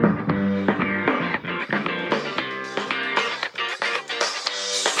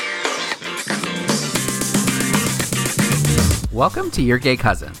Welcome to Your Gay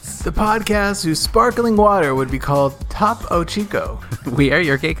Cousins. The podcast whose sparkling water would be called Topo Chico. We are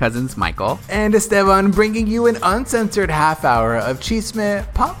your gay cousins, Michael and Esteban, bringing you an uncensored half hour of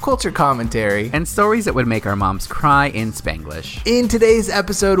chisme, pop culture commentary, and stories that would make our moms cry in Spanglish. In today's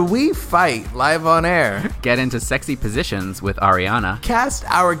episode, we fight live on air, Get into sexy positions with Ariana, cast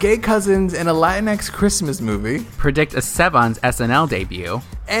our gay cousins in a Latinx Christmas movie, predict Esteban's SNL debut,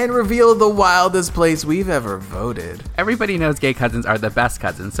 and reveal the wildest place we've ever voted. Everybody knows gay cousins are the best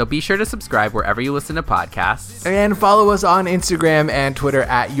cousins, so be sure to subscribe wherever you listen to podcasts. And follow us on Instagram and Twitter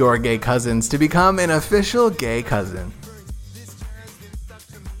at Your Gay Cousins to become an official gay cousin.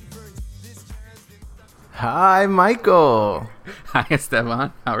 Hi, Michael. Hi,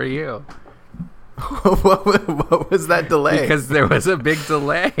 Esteban. How are you? What was that delay? Because there was a big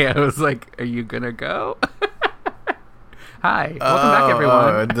delay. I was like, are you going to go? Hi. Welcome back, everyone.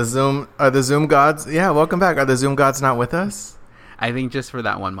 Are the Zoom gods? Yeah, welcome back. Are the Zoom gods not with us? I think just for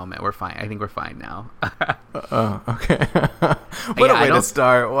that one moment, we're fine. I think we're fine now. Okay. What a way to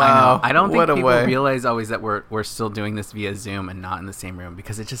start. Wow. I don't think people realize always that we're still doing this via Zoom and not in the same room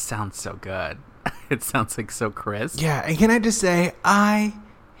because it just sounds so good. It sounds like so crisp. Yeah, and can I just say, I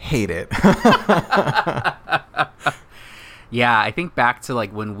hate it. Yeah, I think back to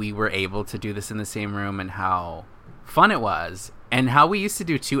like when we were able to do this in the same room and how fun it was and how we used to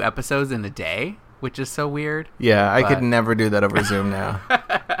do 2 episodes in a day, which is so weird. Yeah, I could never do that over Zoom now.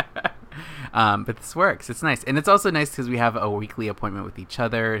 But this works. It's nice. And it's also nice because we have a weekly appointment with each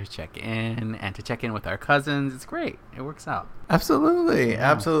other to check in and to check in with our cousins. It's great. It works out. Absolutely.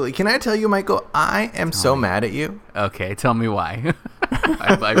 Yeah. Absolutely. Can I tell you, Michael, I am so mad at you. Okay, tell me why.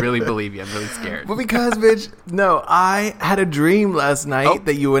 I really believe you. I'm really scared. Well, because, bitch, no, I had a dream last night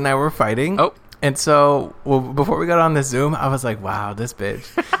that you and I were fighting. Oh. And so, before we got on the Zoom, I was like, "Wow, this bitch."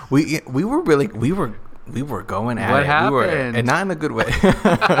 we were going at it. What happened? And not in a good way.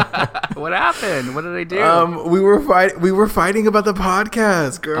 What happened? What did I do? We were fighting about the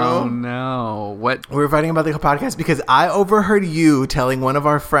podcast, girl. Oh no! What? We were fighting about the podcast because I overheard you telling one of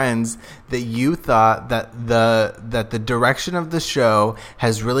our friends that you thought that the direction of the show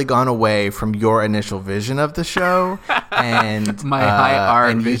has really gone away from your initial vision of the show, and my high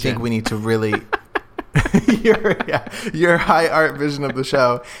art and vision. You think we need to really. your high art vision of the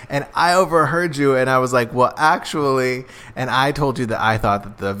show, and I overheard you, and I was like, well, actually, and I told you that I thought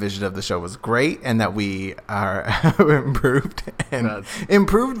that the vision of the show was great and that we are improved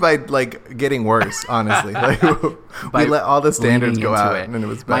by like getting worse, honestly. Like, we let all the standards go out and it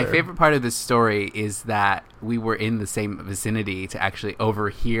was better. My favorite part of this story is that we were in the same vicinity to actually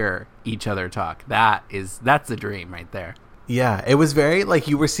overhear each other talk. That's the dream right there. Yeah, it was very, like,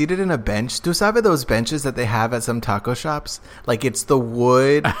 you were seated in a bench. ¿Tú sabes those benches that they have at some taco shops? Like, it's the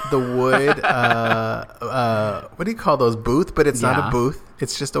wood, what do you call those? Booth? But it's not a booth.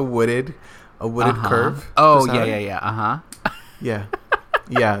 It's just a wooded curve. Oh, yeah. Uh-huh. Yeah.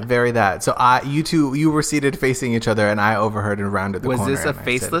 Yeah, very that. So you were seated facing each other, and I overheard and rounded the corner. Was this a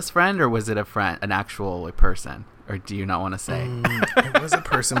faceless friend, or was it a friend, an actual person? Or do you not want to say? It was a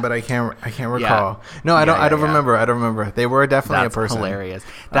person, but I can't recall. Yeah. No, I don't remember. I don't remember. They were definitely a person. That's hilarious.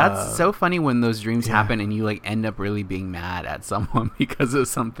 That's so funny when those dreams happen and you like end up really being mad at someone because of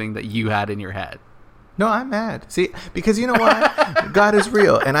something that you had in your head. No, I'm mad. See, because you know what? God is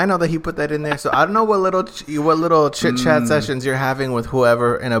real, and I know that He put that in there. So I don't know what little chit chat sessions you're having with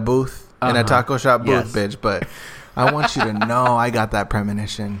whoever in a booth, in a taco shop booth, bitch. But I want you to know I got that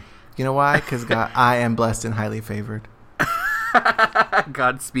premonition. You know why? Because God, I am blessed and highly favored.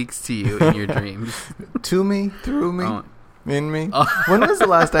 God speaks to you in your dreams. To me, through me, in me. When was the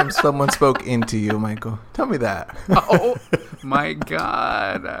last time someone spoke into you, Michael? Tell me that. Oh, my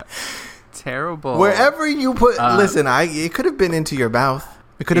God. Terrible. Wherever you put... listen, it could have been into your mouth.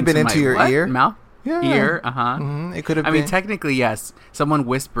 It could have been into your ear. Mouth? Yeah. Ear, uh-huh. Mm-hmm. It could have been. I mean, technically, yes. Someone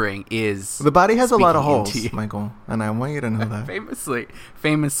whispering is... The body has a lot of holes, Michael, and I want you to know that.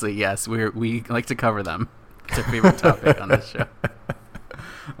 Famously, yes. We like to cover them. It's our favorite topic on this show.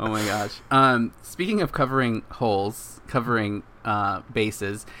 Oh, my gosh. Speaking of covering holes, covering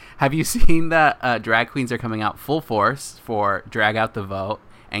bases, have you seen that drag queens are coming out full force for Drag Out the Vote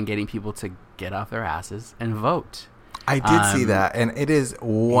and getting people to get off their asses and vote? I did see that, and it is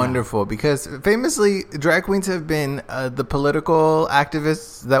wonderful because famously, drag queens have been the political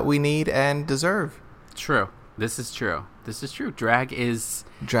activists that we need and deserve. True. This is true. Drag is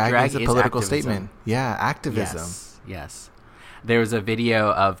a political activism. Statement. Yeah, activism. Yes. There was a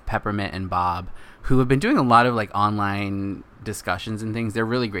video of Peppermint and Bob who have been doing a lot of like online discussions and things. They're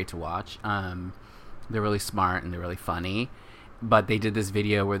really great to watch. They're really smart and they're really funny. But they did this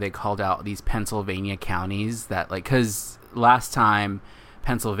video where they called out these Pennsylvania counties that, like, because last time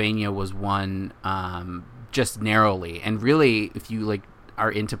Pennsylvania was won just narrowly. And really, if you like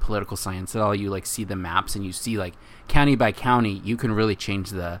are into political science at all, you like see the maps and you see like county by county, you can really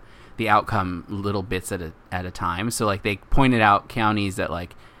change the outcome little bits at a time. So like they pointed out counties that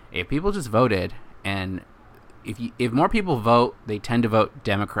like if people just voted, and if more people vote, they tend to vote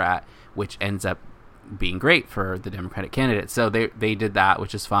Democrat, which ends up being great for the Democratic candidate. So they did that,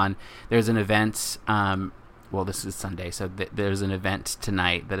 which is fun. There's an event. Well, this is Sunday, so there's an event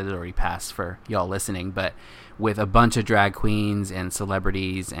tonight that has already passed for y'all listening, but with a bunch of drag queens and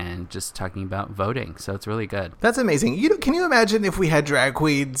celebrities and just talking about voting. So it's really good. That's amazing. Can you imagine if we had drag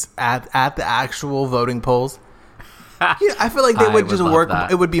queens at the actual voting polls? I feel like they would just work. That.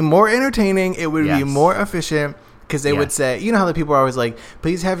 It would be more entertaining. It would be more efficient. Because they would say, you know how the people are always like,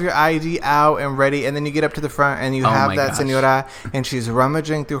 please have your ID out and ready. And then you get up to the front and you have that senora. And she's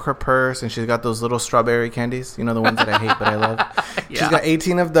rummaging through her purse. And she's got those little strawberry candies. You know, the ones that I hate but I love. She's got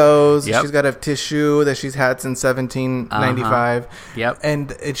 18 of those. Yep. She's got a tissue that she's had since 1795. Yep.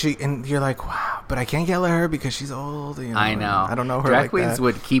 And you're like, wow. But I can't yell at her because she's old. You know, I know. I don't know her drag like queens that.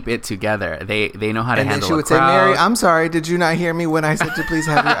 would keep it together. They know how to handle a crowd. And then she would say, Mary, I'm sorry. Did you not hear me when I said to please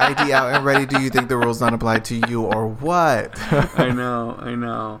have your ID out and ready? Do you think the rules don't apply to you or what? I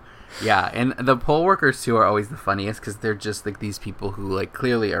know. Yeah, and the poll workers too are always the funniest because they're just like these people who like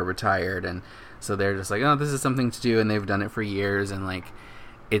clearly are retired, and so they're just like, oh, this is something to do, and they've done it for years, and like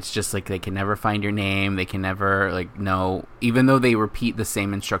it's just like they can never find your name, they can never like know, even though they repeat the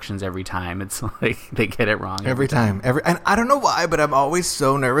same instructions every time. It's like they get it wrong every time. And I don't know why, but I'm always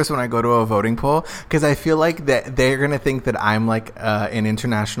so nervous when I go to a voting poll because I feel like that they're gonna think that I'm like an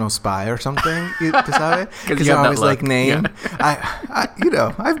international spy or something. Because I'm always like name.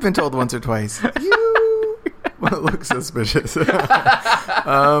 Yeah. I've been told once or twice. You look suspicious.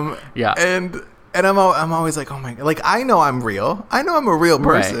 And I'm always like, oh my God, like I know I'm real. I know I'm a real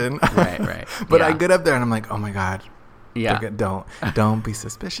person. Right. But I get up there and I'm like, oh my God. Yeah. Don't be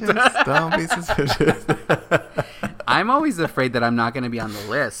suspicious. Don't be suspicious. I'm always afraid that I'm not going to be on the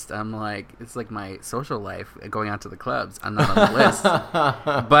list. I'm like, it's like my social life going out to the clubs. I'm not on the list.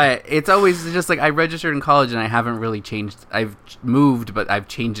 But it's always just like I registered in college and I haven't really changed. I've moved, but I've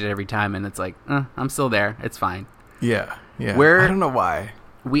changed it every time. And it's like, I'm still there. It's fine. Yeah. I don't know why.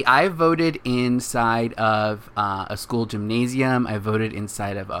 I voted inside of a school gymnasium. I voted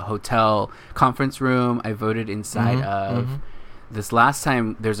inside of a hotel conference room. I voted inside of this last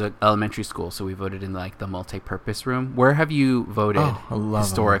time. There's an elementary school, so we voted in like the multi-purpose room. Where have you voted? Oh, I love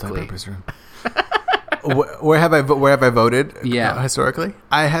historically? A multi-purpose room. Where have I voted? Yeah, historically,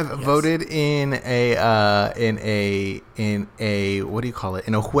 I have voted in a what do you call it?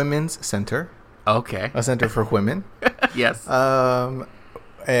 In a women's center. Okay, a center for women. Yes.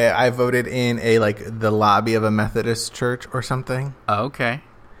 I voted in the lobby of a Methodist church or something. Oh, okay.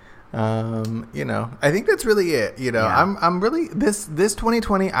 I think that's really it. I'm really this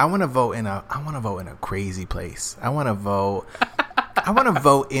 2020. I want to vote in a crazy place. I want to vote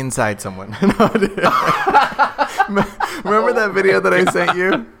inside someone. Remember that video that I sent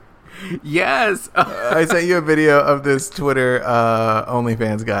you? Yes. I sent you a video of this Twitter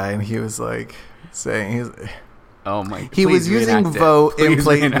OnlyFans guy, and he was like saying oh my! He was using vote in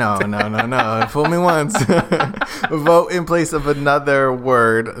place. No. Fool me once. Vote in place of another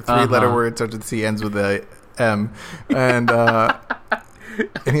word, a 3-letter word starts with C, ends with a M, and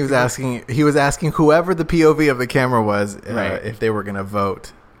he was asking whoever the POV of the camera was if they were gonna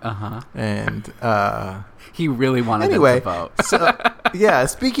vote. And he really wanted them to vote. So yeah,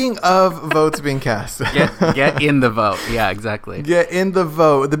 speaking of votes being cast, get in the vote. Yeah, exactly. Get in the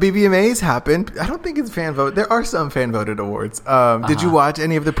vote. The BBMAs happened. I don't think it's fan vote. There are some fan voted awards. Did you watch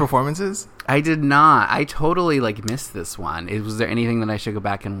any of the performances? I did not. I totally missed this one. Was there anything that I should go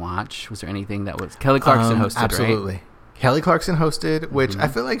back and watch? Was there anything that was Kelly Clarkson hosted? Absolutely. Right? Kelly Clarkson hosted, which I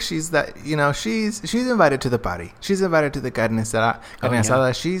feel like she's she's invited to the party. She's invited to the carne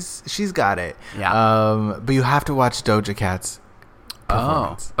asada. She's got it. Yeah. But you have to watch Doja Cat's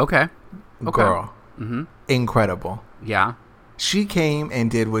performance. Oh, okay. Girl. Incredible. Yeah. She came and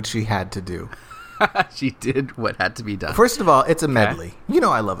did what she had to do. She did what had to be done. First of all, it's a medley. You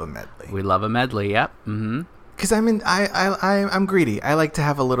know I love a medley. We love a medley, yep. Mm-hmm. Because I'm greedy. I like to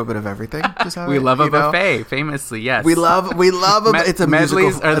have a little bit of everything. We love a buffet, famously. Yes, we love it's a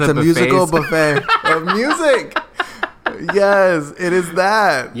musical buffet of music. Yes, it is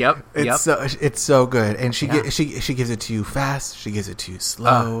that. Yep. It's so good, and she gives it to you fast. She gives it to you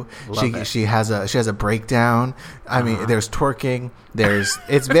slow. She has a breakdown. I mean, there's twerking.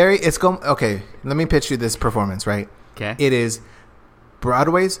 Okay, let me pitch you this performance. Right. Okay. It is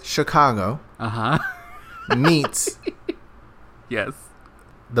Broadway's Chicago. Uh-huh. Meets Yes.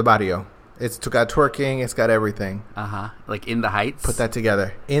 The Barrio. It's got twerking. It's got everything. Like In the Heights. Put that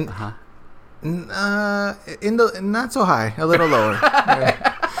together. In the not so high, a little lower.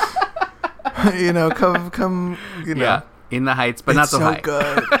 Come. Yeah. In the Heights, but not so high.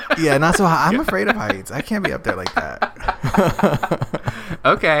 Good. Yeah, not so high. I'm afraid of heights. I can't be up there like that.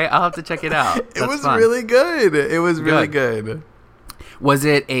 Okay, I'll have to check it out. It was fun. Really good. It was really good. Was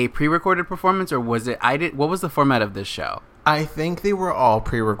it a pre-recorded performance or was it? What was the format of this show? I think they were all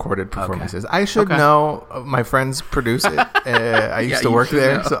pre-recorded performances. Okay. I should know. My friends produce it. I used to work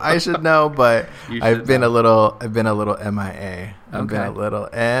there, so I should know. But I've been a little MIA. I've been a little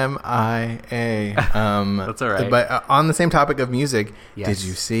MIA. That's all right. But on the same topic of music, did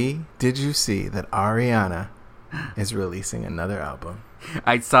you see that Ariana is releasing another album?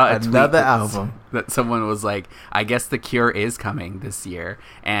 I saw another album that someone was like, I guess The Cure is coming this year,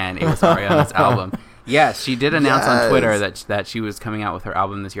 and it was Ariana's album. Yes, she did announce on Twitter that she was coming out with her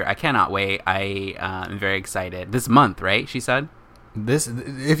album this year. I cannot wait. I am very excited. This month, right? She said.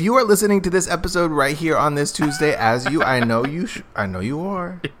 If you are listening to this episode right here on this Tuesday, I know you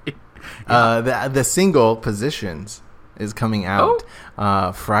are. The single Positions is coming out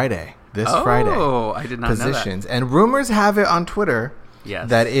Friday. Friday. Oh, I did not Positions. Know that. And rumors have it on Twitter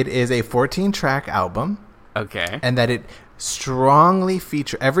that it is a 14-track album. Okay. And that it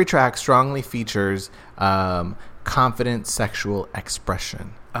every track strongly features confident sexual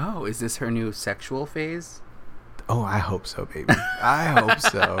expression. Oh, is this her new sexual phase? Oh, I hope so, baby. I hope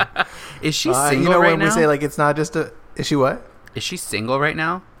so. Is she single right now? When we say like it's not just is she what? Is she single right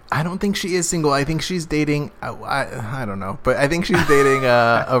now? I don't think she is single. I think she's dating. I don't know, but I think she's dating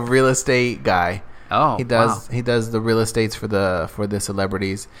a real estate guy. Oh, he does the real estates for the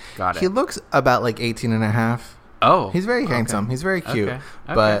celebrities. Got it. He looks about like 18 and a half. Oh, he's very handsome. He's very cute. Okay.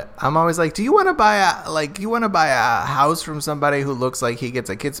 But I'm always like, do you want to buy a house from somebody who looks like he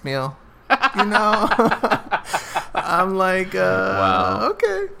gets a kids meal? You know, I'm like, wow.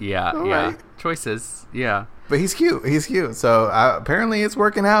 Okay, yeah, right. Choices, yeah. But he's cute. So apparently it's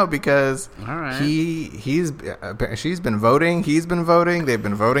working out because she's been voting. He's been voting. They've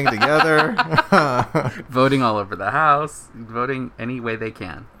been voting together. Voting all over the house. Voting any way they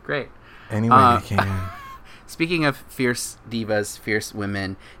can. Great. Any way they can. Speaking of fierce divas, fierce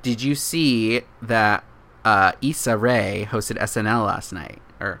women, did you see that Issa Rae hosted SNL last night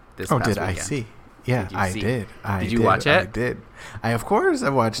or this past weekend? I see? Yeah, I did. Did you watch it? I did. Of course I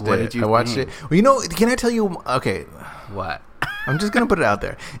watched it. What did you watched think? it. Well, can I tell you? Okay. What? I'm just going to put it out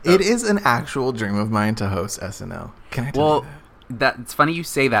there. It is an actual dream of mine to host SNL. Can I tell you that? It's funny you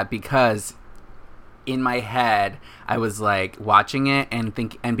say that because in my head I was like watching it and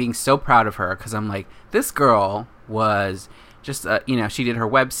being so proud of her because I'm like, this girl was just she did her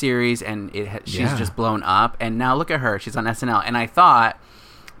web series and she's just blown up, and now look at her, she's on SNL. And I thought,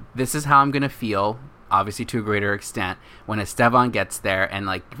 this is how I'm gonna feel, obviously to a greater extent, when Esteban gets there and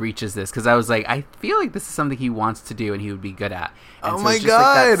like reaches this, because I was like, I feel like this is something he wants to do and he would be good at. And oh my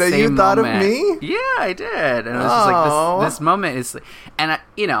god, like you thought of me? Yeah, I did. And I was just like, this moment is, and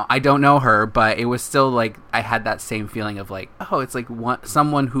I don't know her, but it was still like I had that same feeling of like, oh, it's like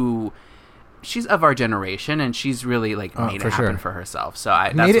someone who, she's of our generation, and she's really like made it happen for herself. So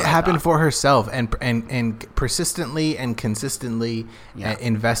that's made it happen for herself, and persistently and consistently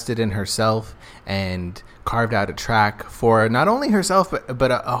invested in herself, and carved out a track for not only herself but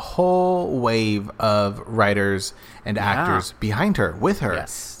a whole wave of writers and actors behind her, with her.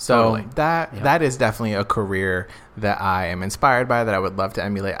 Yes, so totally. That is definitely a career that I am inspired by, that I would love to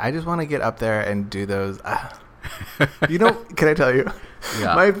emulate. I just want to get up there and do those. Can I tell you?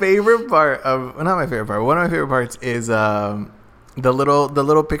 Yeah. My favorite part of, not my favorite part, one of my favorite parts is the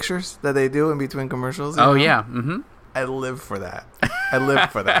little pictures that they do in between commercials. Oh, yeah. Mm-hmm. I live for that. I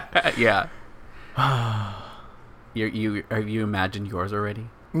live for that. Yeah. Have you imagined yours already?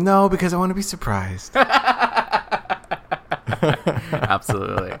 No, because I want to be surprised.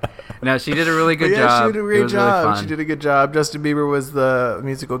 Absolutely. No, she did a really good job. She did a great job. Really, she did a good job. Justin Bieber was the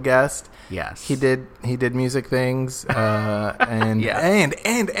musical guest. Yes, he did music things. And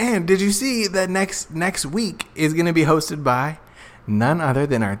did you see that next week is going to be hosted by none other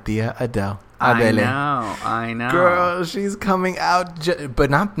than our tia Adele. I know. Girl, she's coming out, but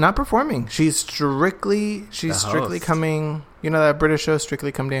not performing. She's strictly coming. You know that British show,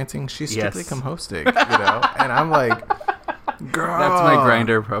 Strictly Come Dancing? She's Strictly Come hosting. And I'm like, Girl. That's my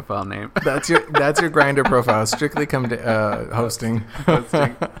Grindr profile name. That's your Grindr profile. Strictly come to hosting.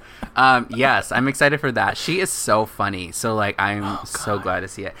 Yes, I'm excited for that. She is so funny. So like, I'm so glad to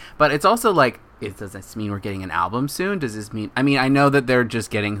see it. But it's also like, does this mean we're getting an album soon? Does this mean? I mean, I know that they're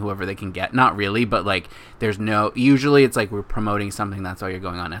just getting whoever they can get. Not really, but like, there's no. Usually, it's like we're promoting something. That's why you're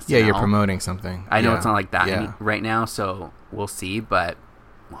going on SNL. Yeah, you're promoting something. I know it's not like that right now, so we'll see. But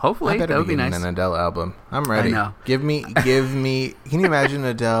hopefully, that would be nice. An Adele album. I'm ready. I know. Give me. Can you imagine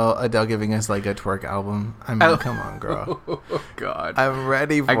Adele giving us like a twerk album? I mean, come on, girl. Oh God, I'm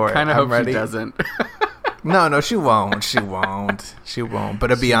ready for it. I kind of hope she doesn't. No, she won't. She won't.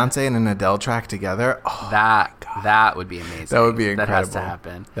 But a Beyonce and an Adele track together. Oh, that would be amazing. That would be incredible. That has to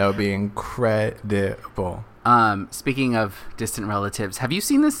happen. That would be incredible. Speaking of distant relatives, have you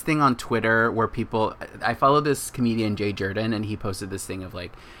seen this thing on Twitter where I follow this comedian Jay Jordan, and he posted this thing of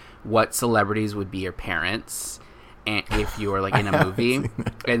like, what celebrities would be your parents and if you were like in a movie.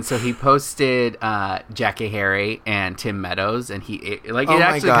 And so he posted Jackie Harry and Tim Meadows, and it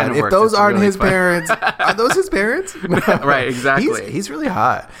actually kind of works. If those aren't really his parents, are those his parents? Right, exactly. He's really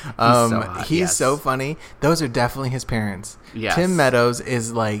hot. He's so funny. Those are definitely his parents. Yes. Tim Meadows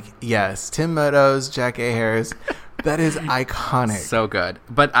is like, yes, Tim Meadows, Jackie Harris. That is iconic. So good.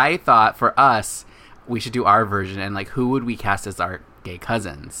 But I thought for us, we should do our version, and like, who would we cast as our gay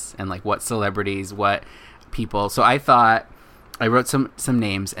cousins, and like what celebrities, what people. So I thought I wrote some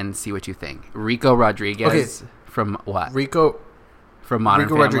names and see what you think. Rico Rodriguez from what? Rico from Modern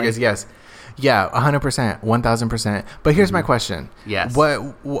Family. Rodriguez, yes. Yeah, 100%, 1000%. But here's my question. Yes.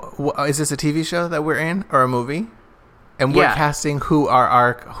 What is this a TV show that we're in or a movie? And we're casting who are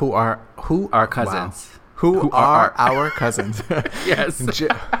our cousins. Wow. Who are our cousins? Yes.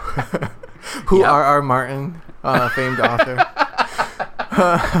 Who are our Martin famed author?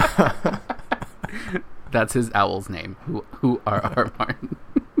 That's his owl's name. Who are our Martin?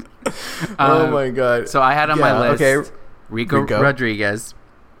 Oh my God! So I had on my list Rico Rodriguez.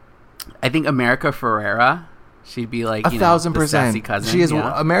 I think America Ferrera. She'd be like 1,000%. Sassy cousin. She is.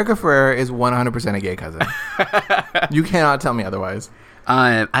 America Ferrera is 100% a gay cousin. You cannot tell me otherwise.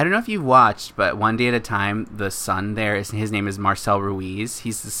 I don't know if you've watched, but One Day at a Time, the son there, his name is Marcel Ruiz.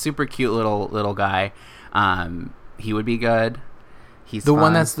 He's a super cute little guy. He would be good. He's the fun.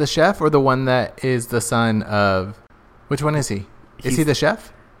 one that's the chef, or the one that is the son of. Which one is he? Is he the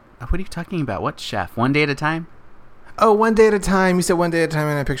chef? What are you talking about? What chef? One Day at a Time? Oh, One Day at a Time. You said One Day at a Time,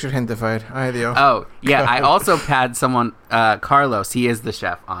 and I pictured Gentefied. Ay, Dios. Oh, yeah. I also had someone, Carlos. He is the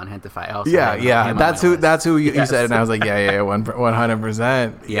chef on Gentefied. Yeah. That's who you said, and I was like, yeah,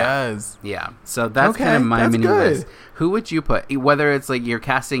 100%. Yes. Yeah. So that's kind of my mini list. Who would you put? Whether it's like you're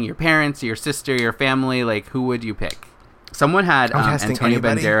casting your parents, your sister, your family, like who would you pick? Someone had Antonio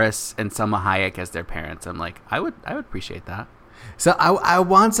Banderas and Selma Hayek as their parents. I'm like, I would appreciate that. So I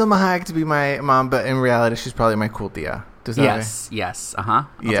want Selma Hayek to be my mom, but in reality, she's probably my cool tia. Yes. I'll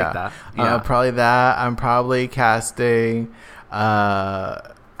take that. Yeah. Probably that. I'm probably casting. I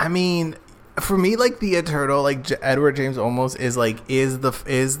mean, for me, like the eternal, like Edward James Olmos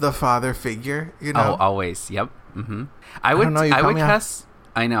is the father figure. You know, always. Yep. Mm-hmm. I would cast.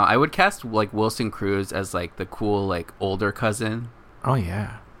 I know. I would cast like Wilson Cruz as like the cool like older cousin. Oh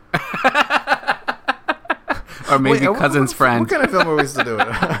yeah. Or maybe cousin's friend. What kind of film are we still doing?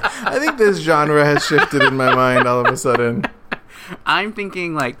 I think this genre has shifted in my mind all of a sudden. I'm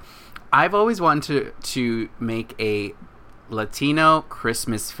thinking like I've always wanted to make a Latino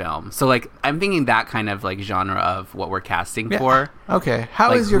Christmas film. So like I'm thinking that kind of like genre of what we're casting for. Okay.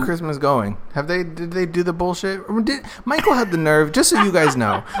 How is your Christmas going? Did they do the bullshit? Michael had the nerve, just so you guys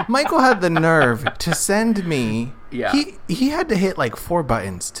know. Michael had the nerve to send me. Yeah. He had to hit like 4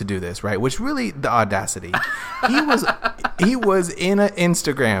 buttons to do this, right? Which really the audacity. He was in an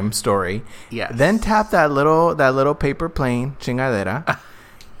Instagram story. Yes. Then tapped that little paper plane chingadera.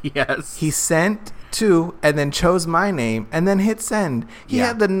 Yes. He sent to and then chose my name and then hit send. He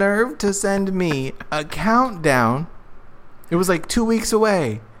had the nerve to send me a countdown. It was like 2 weeks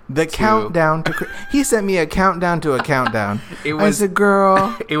away. Countdown to he sent me a countdown to a countdown. I said,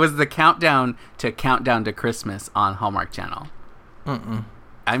 girl. It was the countdown to Christmas on Hallmark Channel.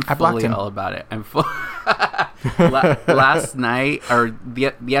 I'm fully all about it. I'm full. Last night or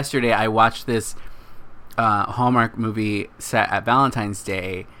yesterday, I watched this Hallmark movie set at Valentine's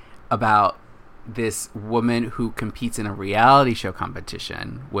Day about this woman who competes in a reality show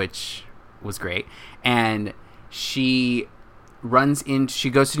competition, which was great. And she goes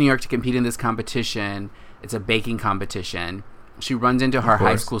to New York to compete in this competition. It's a baking competition. She runs into her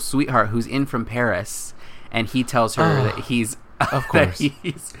high school sweetheart who's in from Paris, and he tells her that he's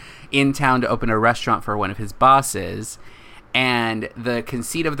in town to open a restaurant for one of his bosses. And the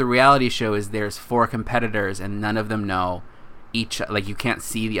conceit of the reality show is there's 4 competitors, and none of them know each. Like, you can't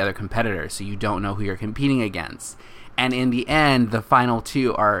see the other competitors, so you don't know who you're competing against. And in the end, the final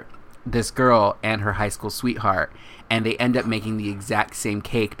 2 are this girl and her high school sweetheart, and they end up making the exact same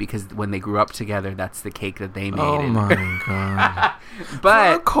cake because when they grew up together, that's the cake that they made. Oh my god!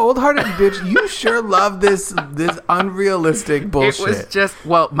 But for a cold-hearted bitch, you sure love this unrealistic bullshit. It was just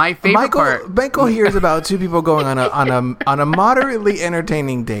my favorite part. Michael hears about 2 people going on a moderately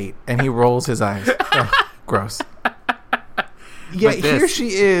entertaining date, and he rolls his eyes. Ugh, gross. Yeah, here she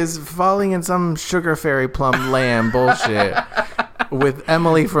is falling in some sugar fairy plum lamb bullshit. With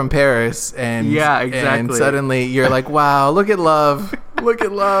Emily from Paris, and exactly. And suddenly you're like, wow, look at love.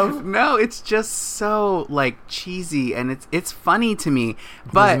 No, it's just so like cheesy, and it's funny to me.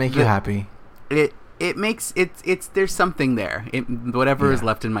 But does it make you happy? It makes it's there's something there. Whatever is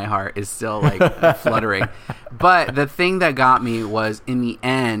left in my heart is still like fluttering. But the thing that got me was in the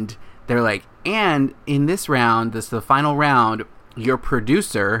end, they're like, and in this round, the final round, your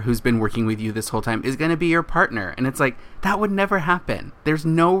producer, who's been working with you this whole time, is going to be your partner. And it's like, that would never happen. There's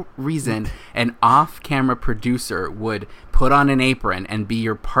no reason an off-camera producer would put on an apron and be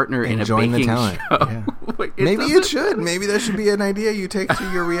your partner in a baking show. Yeah. Maybe it should. Maybe that should be an idea you take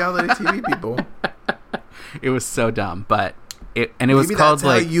to your reality TV people. It was so dumb, but it was called that's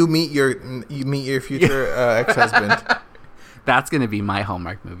like how you meet your future ex-husband. That's going to be my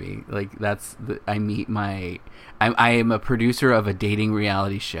Hallmark movie. Like, I am a producer of a dating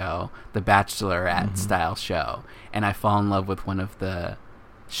reality show, the Bachelorette style show, and I fall in love with one of the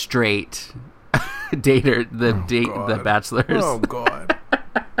straight the bachelors. Oh God!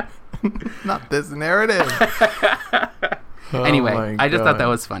 Not this narrative. Anyway, I just thought that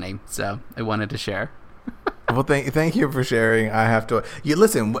was funny, so I wanted to share. Well, thank you for sharing. I have to.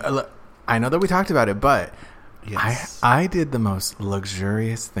 Listen. I know that we talked about it, but yes. I did the most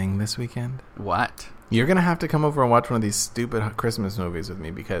luxurious thing this weekend. What? You're going to have to come over and watch one of these stupid Christmas movies with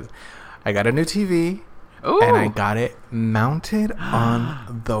me because I got a new TV. Ooh. And I got it mounted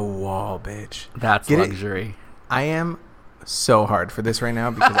on the wall, bitch. That's luxury. I am so hard for this right now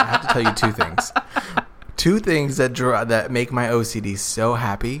because I have to tell you 2 things. 2 things that make my OCD so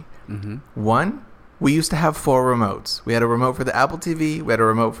happy. Mm-hmm. 1, we used to have 4 remotes. We had a remote for the Apple TV, we had a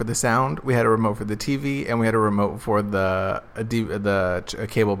remote for the sound, we had a remote for the TV, and we had a remote for the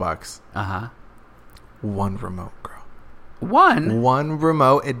cable box. Uh-huh. 1 remote, girl. 1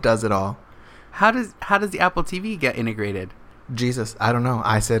 remote, it does it all. How does the Apple TV get integrated? Jesus, I don't know.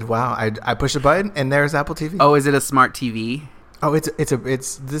 I said, wow. I push a button and there's Apple TV. Oh, is it a smart TV? Oh, it's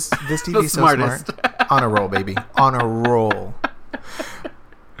this TV is so smart. On a roll, baby. On a roll.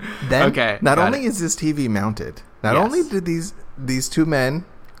 Then not only is this TV mounted, not only did these 2 men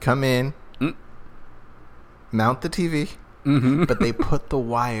come in, mount the TV, but they put the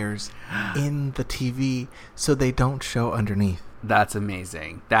wires in the TV so they don't show underneath. That's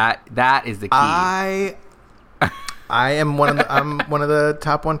amazing. That is the key. I am I'm one of the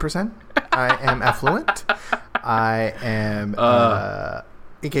top 1%. I am affluent. I am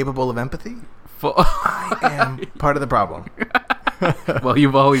incapable of empathy. I am part of the problem. Well,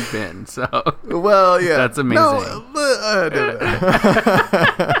 you've always been, so. Well, yeah. That's amazing.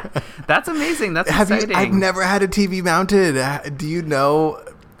 That's amazing. That's exciting. I've never had a TV mounted. Do you know?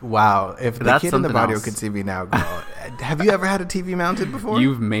 Wow. If the kid in the audio could see me now, girl. Have you ever had a TV mounted before?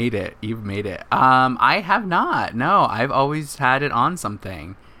 You've made it. I have not. No, I've always had it on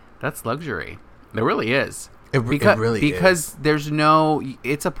something. That's luxury. There really is. It really is. Because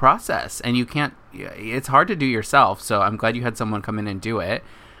it's a process, and you can't. It's hard to do yourself. So I'm glad you had someone come in and do it.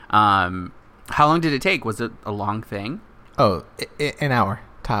 How long did it take? Was it a long thing? Oh, an hour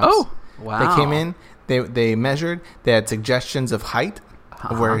tops. Oh, wow. They came in. They measured. They had suggestions of height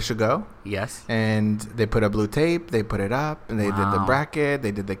of where it should go. Yes. And they put up blue tape. They put it up, and they did the bracket.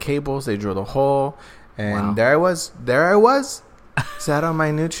 They did the cables. They drilled a hole, and there I was. Sat on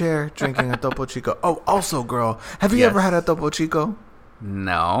my new chair drinking a Topo Chico. Oh, also, girl, have you ever had a Topo Chico?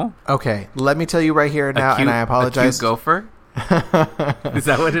 No. Okay, let me tell you right here now, and I apologize. A cute gopher? Is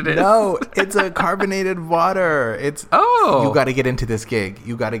that what it is? No, it's a carbonated water. You got to get into this gig.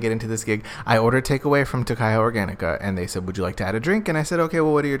 I ordered takeaway from Tokaya Organica, and they said, would you like to add a drink? And I said, okay,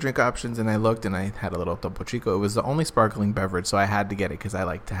 well, what are your drink options? And I looked, and I had a little Topo Chico. It was the only sparkling beverage, so I had to get it because I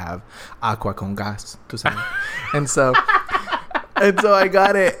like to have agua con gas. And so I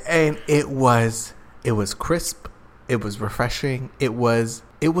got it, and it was crisp. It was refreshing. It was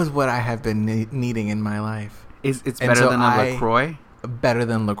what I have been needing in my life. It's better than a LaCroix? Better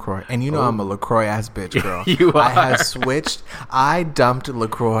than LaCroix. And you know I'm a LaCroix ass bitch, girl. You are. I have switched. I dumped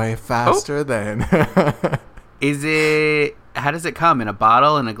LaCroix faster than... Is it? How does it come? In a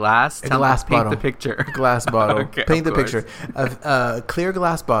bottle? In a glass? A glass paint bottle. the picture. Glass bottle. Okay, Paint the of course. picture. A clear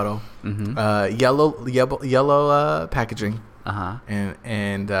glass bottle. Yellow packaging.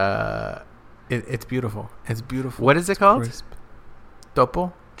 And it's beautiful. It's beautiful. What is it called? Crisp.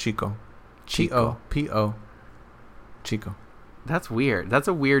 Topo Chico. P-O. Chico. That's weird. That's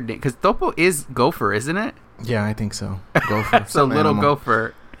a weird name. Because Topo is gopher, isn't it? Yeah, I think so. Gopher. It's a little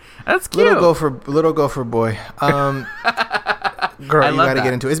gopher. That's cute. Little gopher boy. Girl, you got to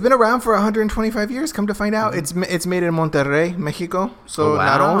get into it. It's been around for 125 years. Come to find out, it's made in Monterrey, Mexico. So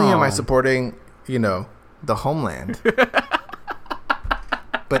not only am I supporting, the homeland,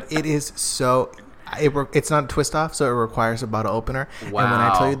 but it is so. It's not a twist off, so it requires a bottle opener. Wow. And when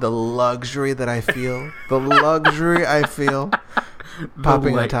I tell you the luxury that I feel,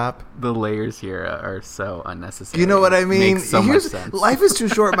 popping on top. The layers here are so unnecessary. You know what I mean? Makes so much sense. Life is too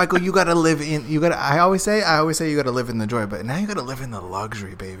short, Michael. You got to live in. I always say you got to live in the joy, but now you got to live in the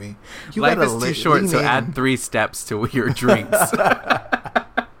luxury, baby. Life is too short, so add 3 steps to your drinks.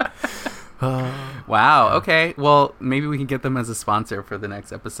 Wow. Okay. Well, maybe we can get them as a sponsor for the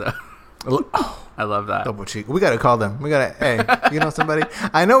next episode. I love that. Topo Chico. We got to call them. We got to, hey, you know somebody?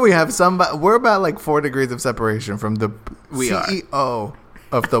 I know we have somebody. We're about like 4 degrees of separation from the CEO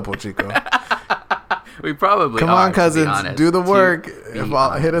of Topo Chico. We probably Come on, cousins. Do the work.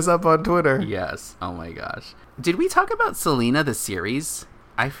 Hit us up on Twitter. Yes. Oh, my gosh. Did we talk about Selena, the series?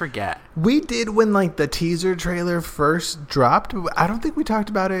 I forget. We did when like the teaser trailer first dropped. But I don't think we talked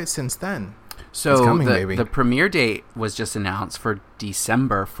about it since then. So it's coming, the premiere date was just announced for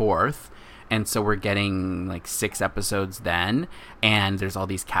December 4th. And so we're getting like 6 episodes then. And there's all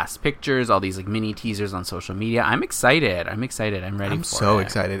these cast pictures, all these like mini teasers on social media. I'm excited. I'm ready for it. I'm so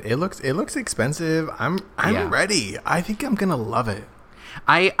excited. It looks expensive. I'm ready. I think I'm going to love it.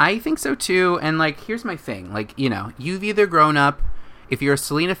 I think so too. And like, here's my thing. Like, you've either grown up, if you're a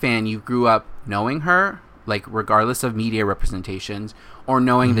Selena fan, you grew up knowing her, like regardless of media representations, or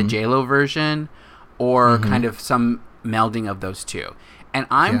knowing the J-Lo version, or kind of some melding of those two. And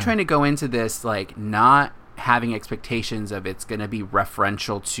I'm trying to go into this like not having expectations of it's going to be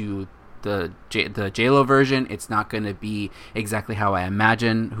referential to the J-Lo version. It's not going to be exactly how I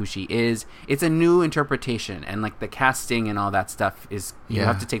imagine who she is. It's a new interpretation, and like the casting and all that stuff is you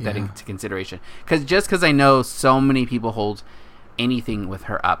have to take that into consideration. Because I know so many people hold anything with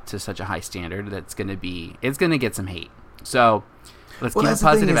her up to such a high standard that's going to get some hate. So let's keep a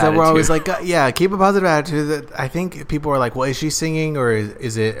positive attitude. We're always like, keep a positive attitude. I think people are like, well, is she singing or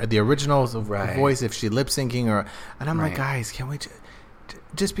is it the original voice? If she lip syncing and I'm like, guys, can we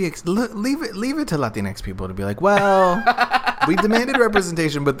just leave it to Latinx people to be like, well, we demanded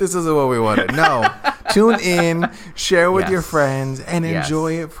representation, but this isn't what we wanted. No, tune in, share with your friends, and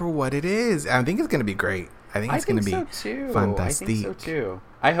enjoy it for what it is. I think it's going to be great. I think it's going to be fantastic. I think so too.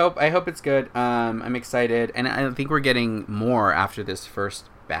 I hope it's good. I'm excited, and I think we're getting more after this first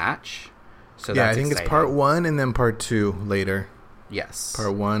batch. So that's I think exciting. it's part 1 and then part 2 later. Yes,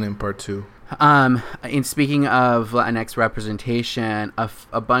 part 1 and part 2. In speaking of Latinx representation, a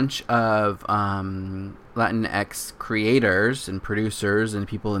bunch of Latinx creators and producers and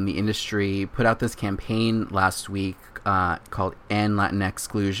people in the industry put out this campaign last week called End Latin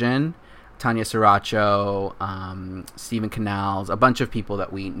Exclusion. Tanya Sriracho, Stephen Canals, a bunch of people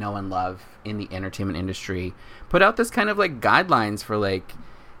that we know and love in the entertainment industry put out this kind of like guidelines for like,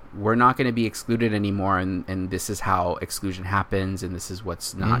 we're not going to be excluded anymore, and this is how exclusion happens, and this is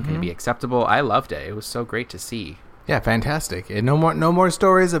what's not going to be acceptable. I loved it. It was so great to see. Yeah, fantastic. And no more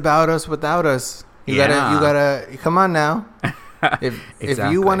stories about us without us. You gotta come on now. If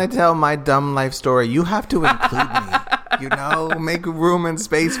you want to tell my dumb life story, you have to include me. Make room and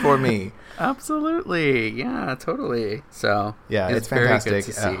space for me. Absolutely. Yeah, totally. So yeah, it's fantastic. Very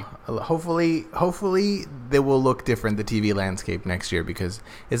good to see. Hopefully they will look different, the TV landscape next year, because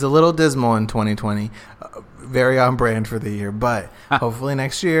it's a little dismal in 2020. Very on brand for the year, but hopefully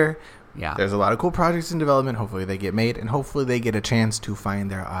next year, there's a lot of cool projects in development. Hopefully they get made, and hopefully they get a chance to find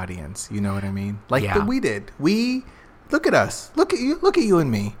their audience. You know what I mean? Like we did. Look at us. Look at you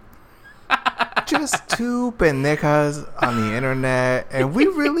and me. Just 2 pendejas on the internet, and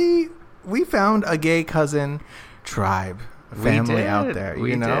we found a gay cousin tribe, family out there.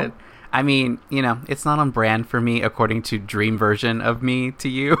 We did. I mean, it's not on brand for me according to dream version of me to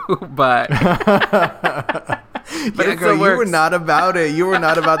you, but but girl, you were not about it. You were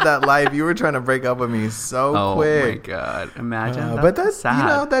not about that life. You were trying to break up with me so quick. Oh my god! Imagine. But that's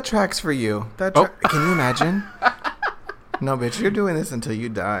sad. That tracks for you. Can you imagine? No, bitch, you're doing this until you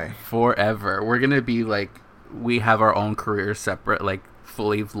die. Forever. We're going to be like, we have our own careers separate, like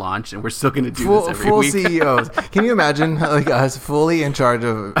fully launched, and we're still going to do full, this every full week. CEOs. Can you imagine like us fully in charge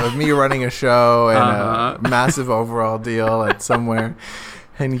of me running a show and a massive overall deal at somewhere,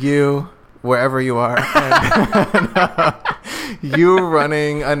 and you wherever you are, and, you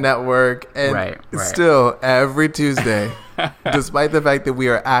running a network, and right. still every Tuesday, despite the fact that we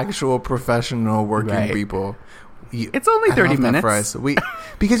are actual professional working people, it's only 30 minutes for us.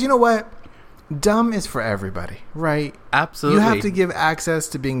 Because you know what? Dumb is for everybody, right? Absolutely. You have to give access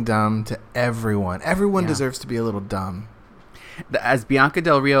to being dumb to everyone. Everyone deserves to be a little dumb. As Bianca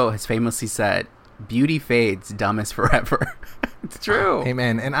Del Rio has famously said, beauty fades, dumb is forever. It's true.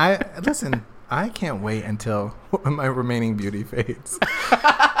 Amen. And I can't wait until my remaining beauty fades.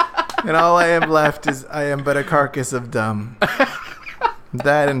 And all I am left is I am but a carcass of dumb.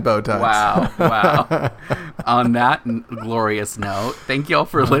 That and Botox. Wow. On that glorious note, thank you all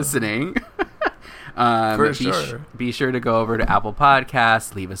for listening. Be sure to go over to Apple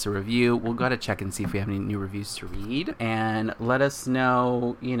Podcasts, leave us a review. We'll go to check and see if we have any new reviews to read, and let us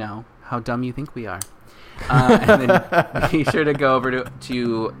know, how dumb you think we are. And then be sure to go over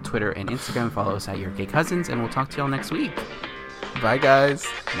to Twitter and Instagram, follow us at Your Gay Cousins, and we'll talk to y'all next week. Bye, guys.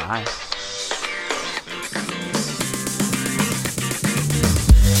 Bye.